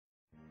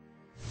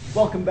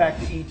Welcome back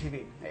to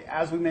ETV. Hey,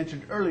 as we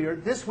mentioned earlier,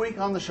 this week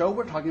on the show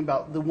we're talking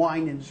about the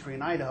wine industry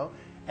in Idaho,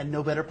 and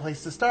no better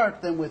place to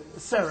start than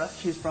with Sarah.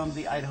 She's from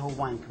the Idaho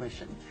Wine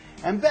Commission,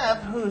 and Bev,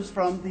 who's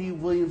from the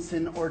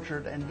Williamson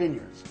Orchard and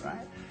Vineyards,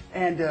 right?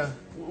 And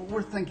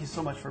thank you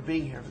so much for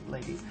being here,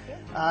 ladies.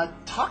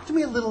 Talk to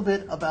me a little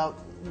bit about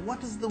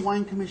what does the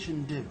Wine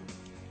Commission do?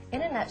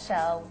 In a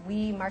nutshell,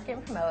 we market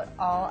and promote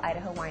all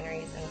Idaho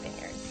wineries and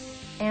vineyards.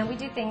 And we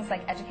do things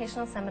like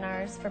educational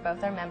seminars for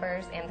both our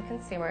members and the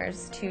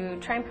consumers to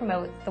try and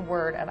promote the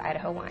word of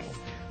Idaho wine.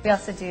 We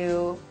also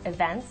do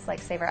events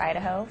like Savor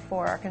Idaho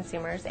for our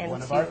consumers and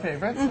one of our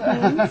favorites.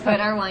 Put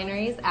our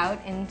wineries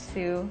out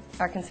into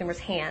our consumers'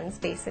 hands,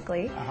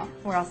 basically.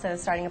 We're also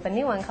starting up a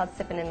new one called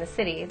Sippin' in the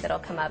City that'll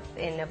come up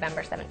in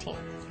November 17th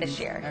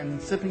this year.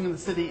 And Sipping in the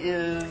City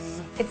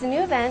is? It's a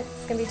new event.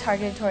 It's going to be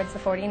targeted towards the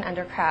 40 and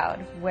under crowd,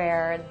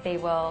 where they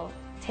will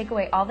take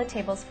away all the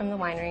tables from the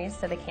wineries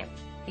so they can't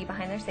be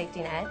behind their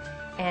safety net,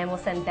 and we'll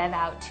send Bev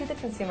out to the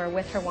consumer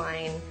with her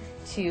wine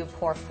to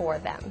pour for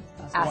them.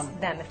 Ask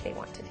them if they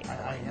want to do that.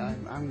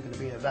 I'm going to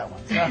be at that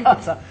one.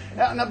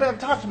 Now, Bev,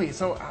 talk to me.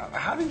 So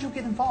how did you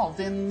get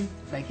involved in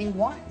making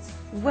wines?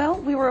 Well,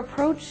 we were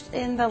approached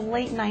in the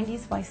late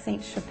 90s by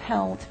St.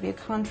 Chappelle to be a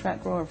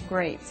contract grower of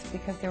grapes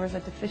because there was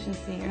a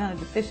deficiency, or not a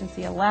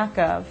deficiency, a lack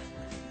of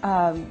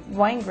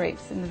wine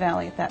grapes in the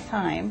valley at that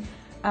time.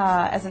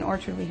 As an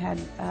orchard, we had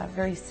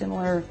very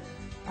similar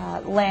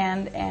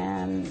land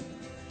and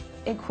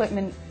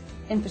equipment,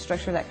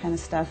 infrastructure, that kind of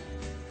stuff,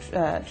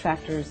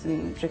 tractors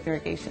and drip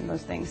irrigation,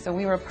 those things. So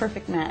we were a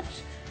perfect match,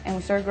 and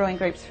we started growing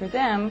grapes for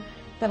them.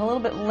 Then a little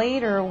bit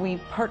later, we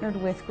partnered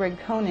with Greg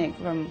Koenig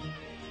from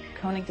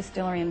Koenig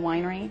Distillery and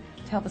Winery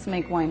to help us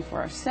make wine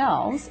for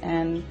ourselves,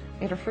 and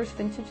we had our first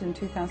vintage in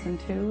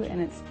 2002,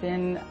 and it's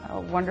been a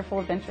wonderful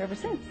adventure ever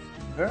since.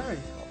 Very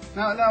cool.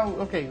 Now,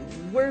 okay,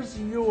 where's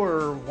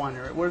your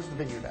winery? Where's the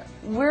vineyard at?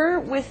 We're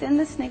within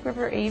the Snake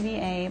River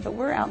AVA, but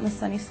we're out in the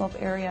Sunny Slope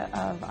area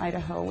of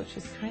Idaho, which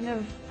is kind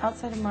of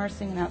outside of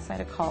Marsing and outside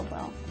of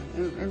Caldwell.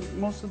 And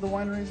most of the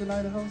wineries in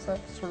Idaho, is that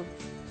sort of?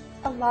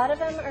 A lot of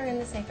them are in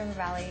the Snake River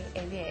Valley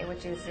AVA,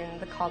 which is in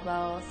the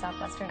Caldwell,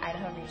 southwestern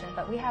Idaho region,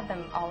 but we have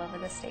them all over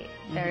the state.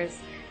 There's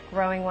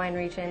growing wine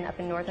region up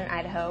in northern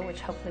Idaho, which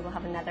hopefully will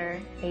have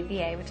another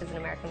AVA, which is an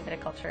American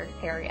viticulture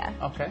area.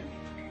 Okay.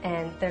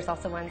 And there's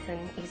also ones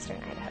in eastern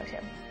Idaho too.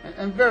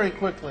 And very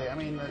quickly, I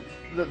mean,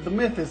 the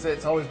myth is that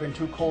it's always been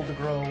too cold to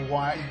grow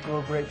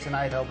grapes in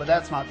Idaho, but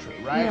that's not true,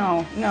 right?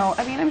 No.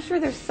 I mean, I'm sure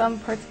there's some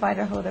parts of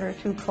Idaho that are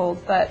too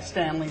cold, but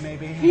Stanley,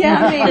 maybe.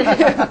 Yeah, maybe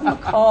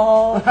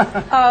McCall.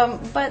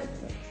 But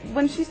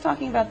when she's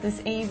talking about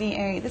this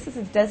AVA, this is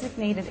a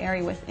designated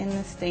area within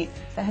the state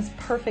that has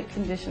perfect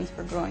conditions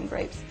for growing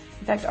grapes.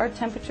 In fact, our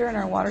temperature and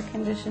our water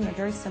condition are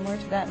very similar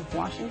to that of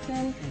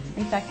Washington.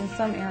 In fact, in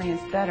some areas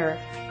better.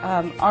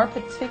 Our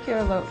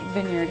particular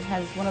vineyard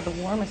has one of the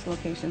warmest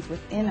locations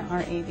within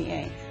our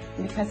AVA.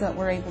 And because of that,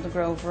 we're able to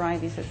grow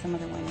varieties that some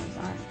other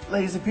wineries aren't.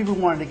 Ladies, if people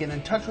wanted to get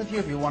in touch with you,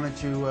 if you wanted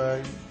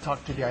to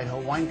talk to the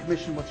Idaho Wine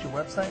Commission, what's your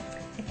website?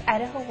 It's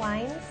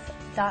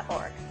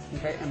idahowines.org.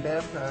 Okay, and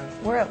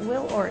Bev? We're at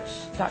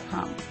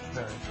willorch.com.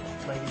 Very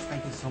cool. Ladies,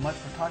 thank you so much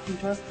for talking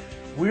to us.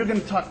 We're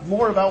going to talk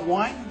more about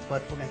wine,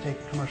 but we're going to take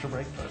a commercial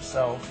break first.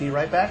 So be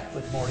right back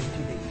with more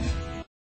ETV.